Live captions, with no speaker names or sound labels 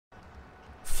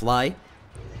fly.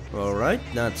 Alright,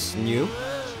 that's new.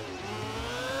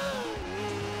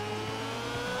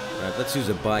 Right, let's use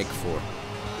a bike for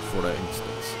the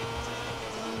instance.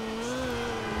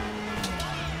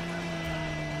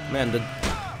 Man, the...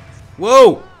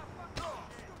 Whoa!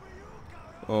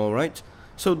 Alright.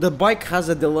 So the bike has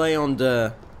a delay on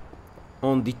the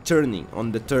turning,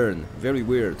 on the turn. Very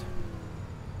weird.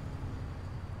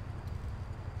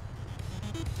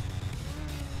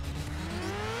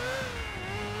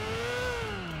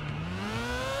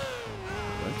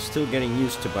 I'm still getting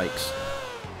used to bikes.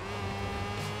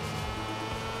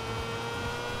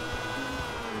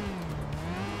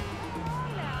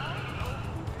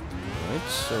 Right,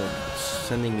 so it's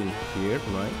sending me here,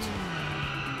 right?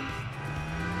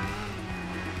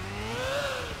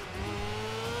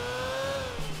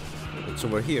 It's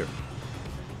over here.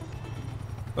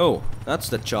 Oh, that's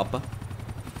the chopper.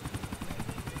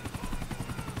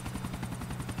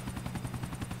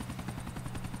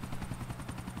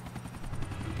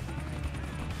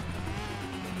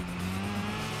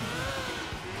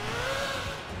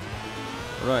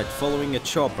 Right, following a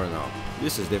chopper now.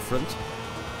 This is different.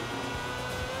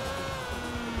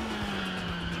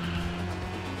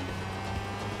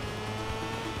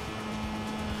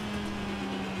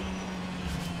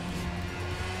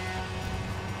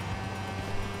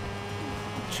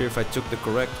 Not sure if I took the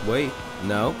correct way.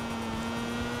 No.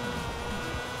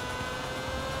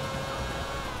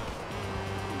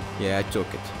 Yeah, I took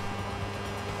it.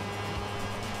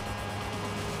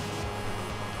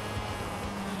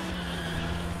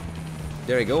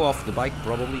 There I go, off the bike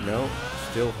probably. No,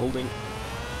 still holding.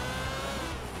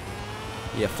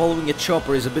 Yeah, following a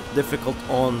chopper is a bit difficult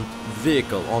on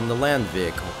vehicle, on the land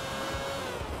vehicle.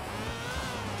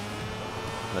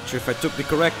 Not sure if I took the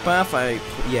correct path.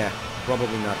 Yeah,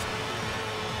 probably not.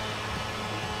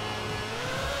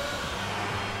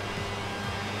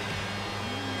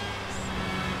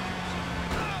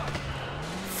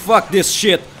 Fuck this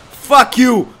shit. Fuck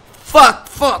you.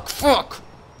 Fuck.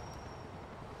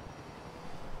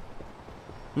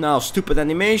 Now, stupid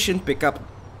animation, pick up.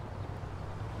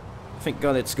 Thank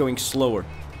God it's going slower.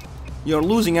 You're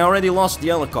losing, I already lost the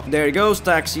helicopter. There he goes,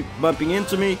 taxi bumping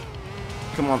into me.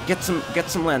 Come on, get some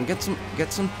land, get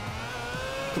some.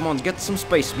 Come on, get some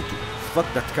space.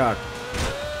 Fuck that car.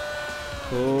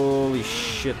 Holy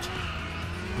shit.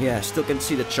 Yeah, I still can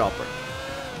see the chopper.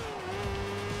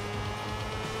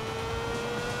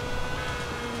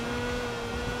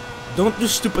 Don't do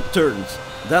stupid turns.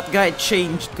 That guy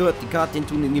changed, got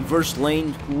into an inverse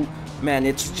lane. Who, man,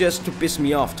 it's just to piss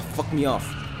me off, to fuck me off.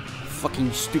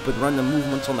 Fucking stupid random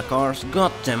movements on the cars.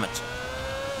 God damn it.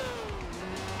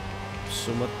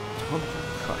 So much.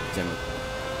 God damn it.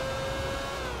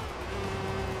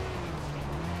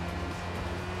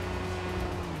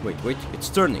 Wait, it's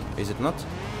turning, is it not?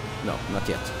 No, not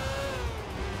yet.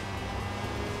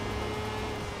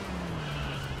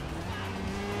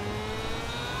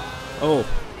 Oh.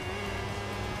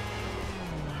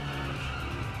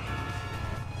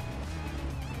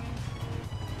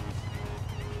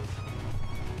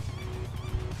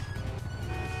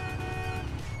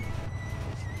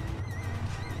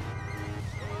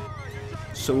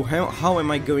 So how am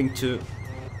I going to...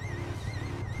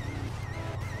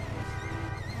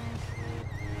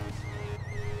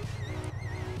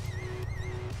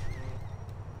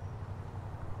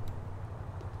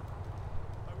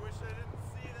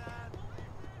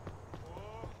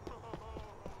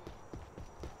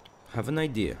 Have an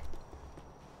idea.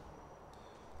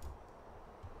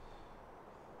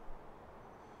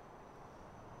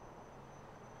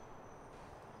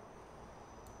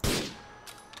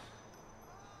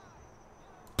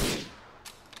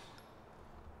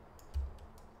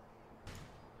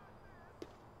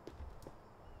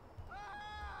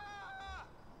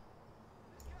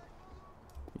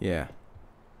 Yeah.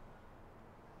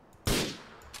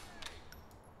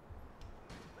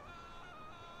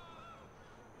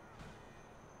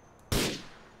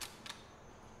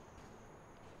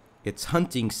 It's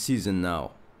hunting season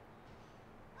now.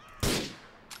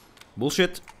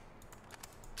 Bullshit.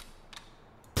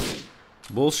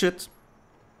 Bullshit.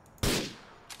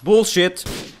 Bullshit.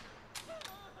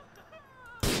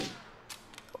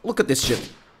 Look at this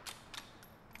shit.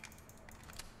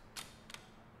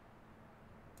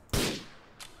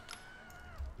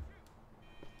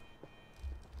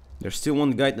 There's still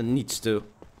one guy that needs to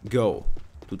go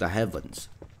to the heavens.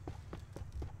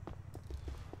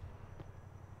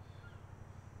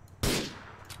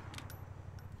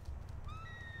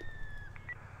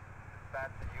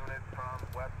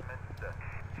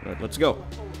 Right, let's go.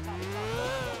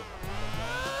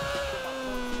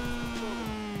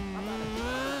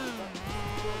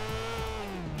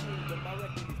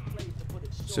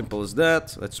 Simple as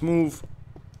that. Let's move.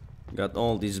 Got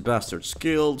all these bastards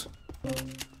killed.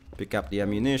 Pick up the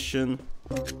ammunition.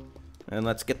 And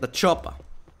let's get the chopper.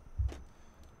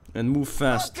 And move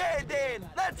fast. Okay then,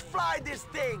 let's fly this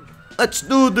thing. Let's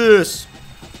do this!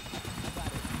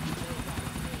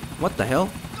 What the hell?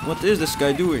 What is this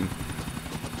guy doing?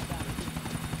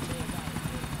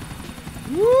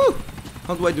 Woo!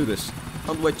 How do I do this?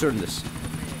 How do I turn this?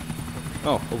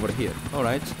 Oh, over here.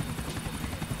 Alright.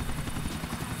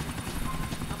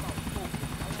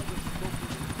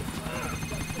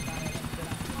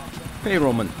 Hey,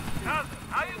 Roman. Cousin,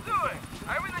 how you doing?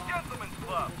 I'm in the gentleman's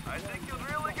club. I think you'll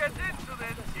really get into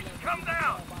this. You should come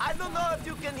down. I don't know if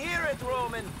you can hear it,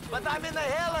 Roman, but I'm in a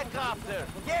helicopter.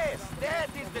 Yes, that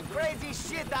is the crazy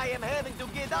shit I am having to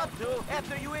get up to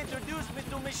after you introduced me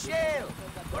to Michelle.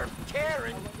 Or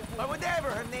Karen, or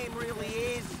whatever her name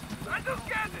really is. I don't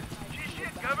get it. She's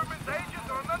shit, government agent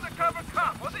or an undercover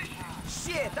cop. What is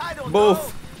she? Shit, I don't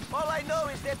Both. know. All I know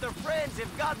is that her friends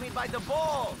have got me by the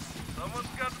balls. Someone's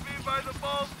got me by the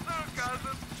balls too,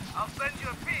 cousin. I'll send you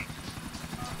a peek.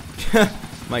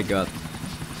 My god.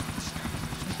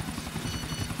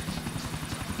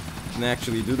 Can I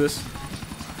actually do this?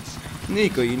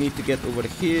 Niko, you need to get over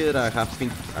here. I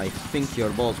think your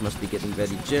balls must be getting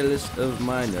very jealous of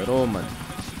mine, Roman.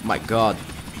 My god.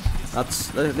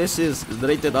 This is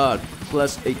rated R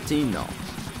plus 18 now.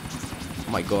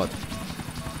 My god.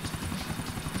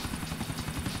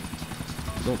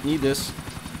 Don't need this.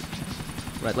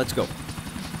 Right, let's go.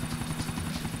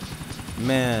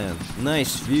 Man,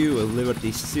 nice view of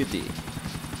Liberty City.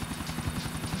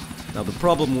 Now the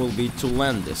problem will be to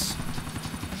land this.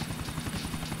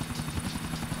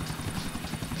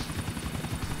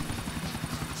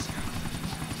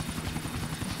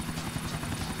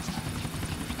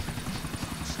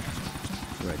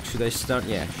 Right, should I start?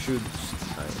 Yeah,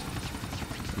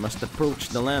 I must approach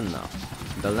the land now.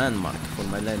 The landmark for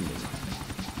my landing.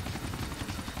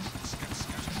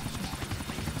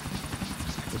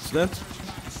 What's that?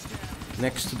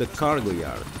 Next to the cargo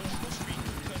yard.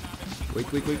 Wait.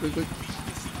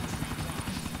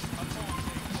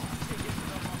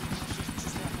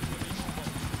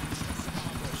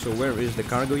 So where is the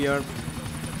cargo yard?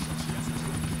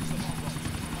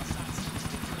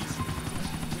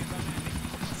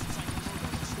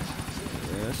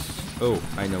 Yes. Oh,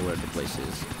 I know where the place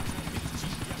is.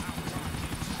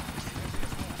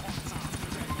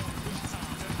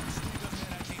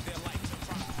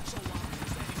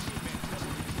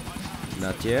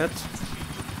 Not yet.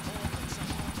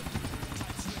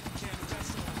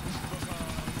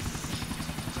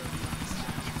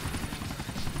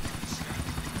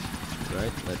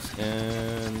 Right, let's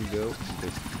go.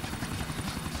 Good.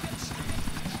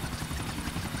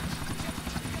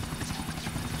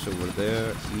 So we're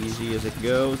there, easy as it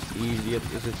goes,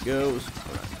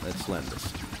 Alright, let's land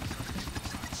this.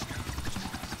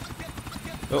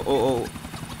 Oh.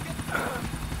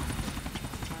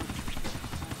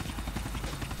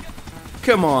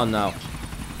 Come on now.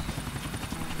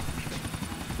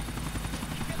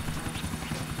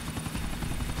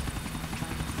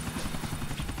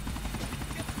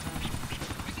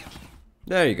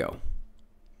 There you go.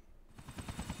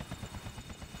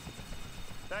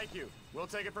 Thank you. We'll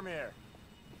take it from here.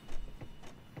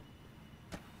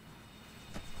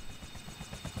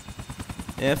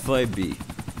 FIB.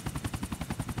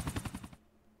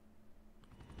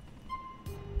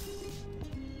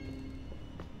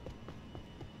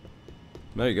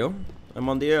 There you go. I'm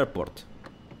on the airport.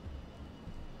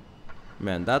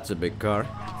 Man, that's a big car.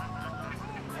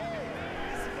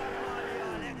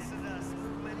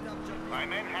 My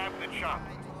men have the chopper.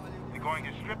 They're going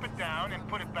to strip it down and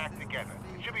put it back together.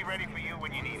 It should be ready for you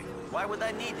when you need it. Why would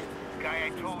I need it? The guy I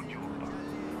told you about.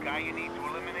 The guy you need to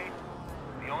eliminate.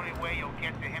 The only way you'll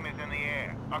get to him is in the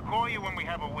air. I'll call you when we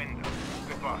have a window.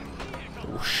 Goodbye.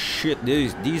 Oh shit,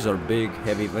 these are big,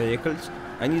 heavy vehicles.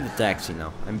 I need a taxi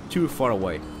now. I'm too far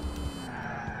away.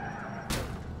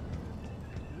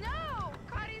 No!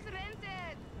 Car is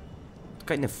rented! What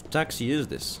kind of taxi is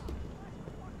this?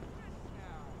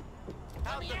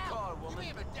 Out the car, woman.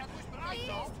 Please!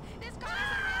 This car is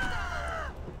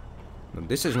rented! No,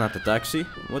 this is not a taxi.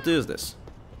 What is this?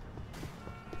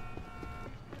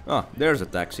 Ah, there's a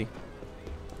taxi.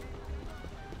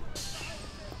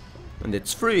 And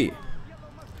it's free.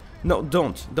 No,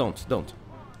 don't.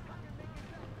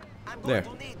 There.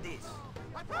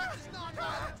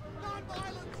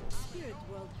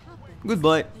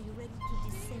 Goodbye.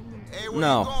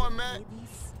 Now,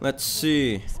 let's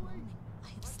see.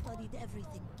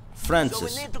 Francis. So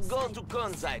we need to go to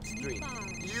Conside Street.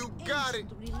 You got it.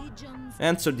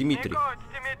 Answer Dimitri. Niko,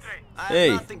 it's Dimitri. I Hey.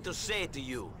 have nothing to say to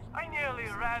you. I nearly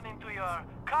ran into your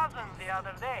cousin the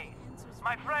other day.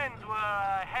 My friends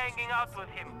were hanging out with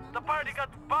him. The party got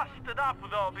busted up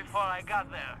though before I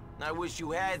got there. I wish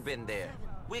you had been there.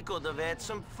 We could have had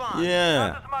some fun. Yeah.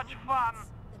 Not as much fun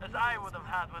as I would have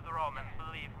had with Roman,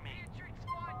 believe me.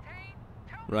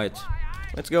 Right.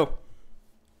 Let's go.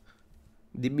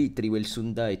 Dimitri will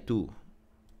soon die too.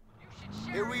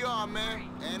 Here we are, man.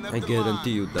 And I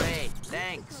guarantee you that. Great,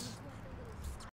 thanks.